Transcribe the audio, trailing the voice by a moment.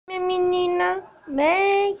menina.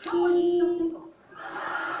 Vem aqui.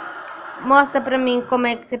 Mostra pra mim como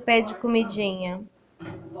é que você pede comidinha.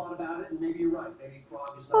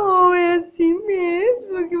 Oh, é assim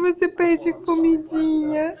mesmo que você pede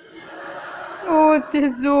comidinha. Oh,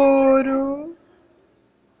 tesouro.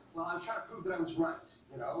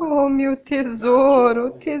 Oh, meu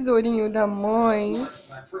tesouro. Tesourinho da mãe.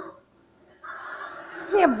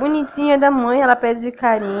 E a bonitinha da mãe, ela pede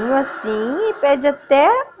carinho assim e pede até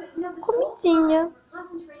comidinha.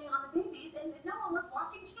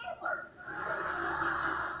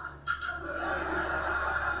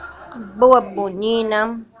 Boa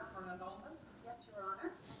bonina.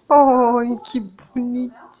 Ai, que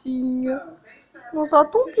bonitinha. Não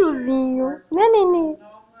solta um piozinho, né, nenê?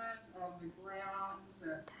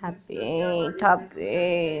 Tá bem, tá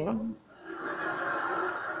bem.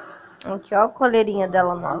 Aqui, ó, a coleirinha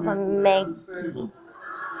dela nova, Maggie.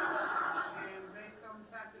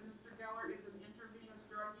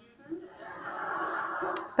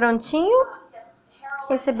 Prontinho?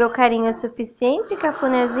 Recebeu carinho suficiente,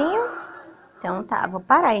 cafunézinho? Então tá, vou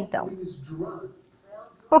parar então.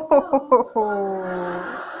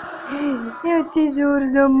 É o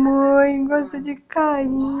tesouro da mãe, gosta de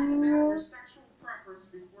carinho.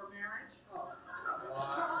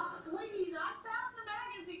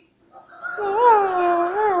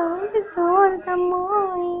 É o tesouro da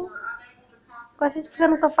mãe. Gosta de ficar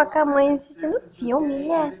no sofá com a mãe assistindo filme,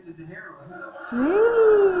 né?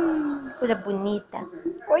 Coisa bonita.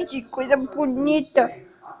 Ai, que coisa bonita.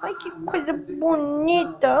 Ai, que coisa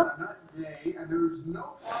bonita.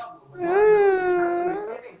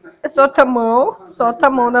 Solta a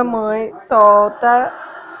mão da mãe, solta.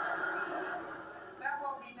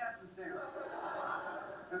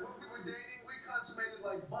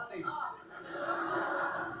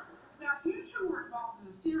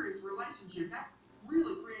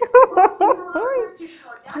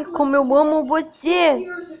 Ai, como eu amo você.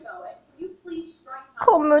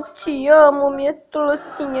 Como eu te amo, minha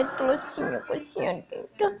trocinha, coisinha.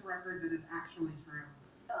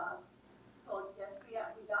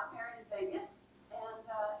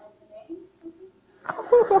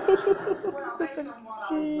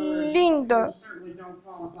 Linda.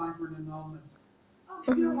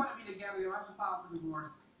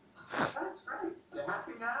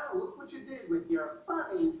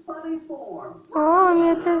 Oh,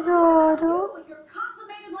 meu tesouro.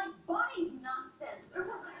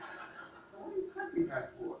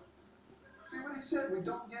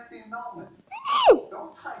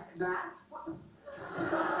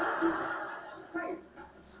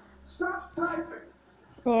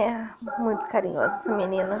 É, muito carinhosa essa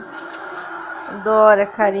menina. Adora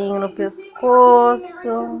carinho no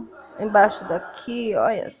pescoço, embaixo daqui,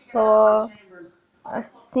 olha só.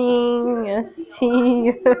 Assim, assim,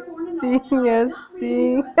 assim,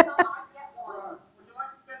 assim.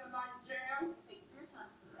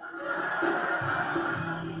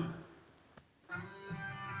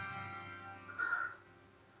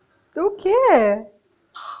 O quê?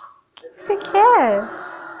 O que você quer?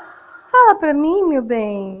 Fala pra mim, meu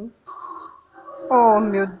bem. Oh,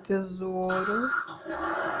 meu tesouro.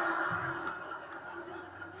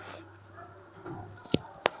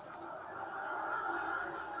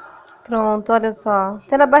 Pronto, olha só.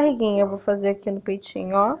 Até na barriguinha eu vou fazer aqui no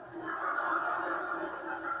peitinho, ó.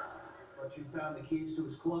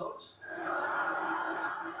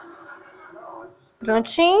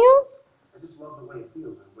 Prontinho.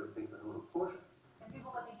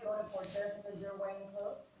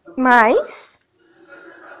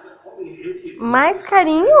 Mais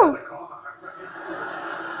carinho?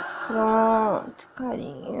 Pronto,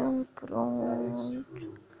 carinho, pronto.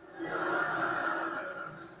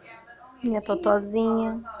 Minha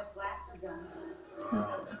totozinha.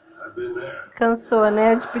 Cansou,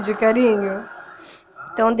 né, de pedir carinho?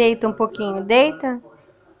 Então deita um pouquinho, deita?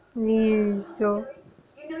 Isso.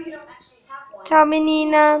 Tchau,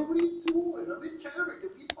 menina.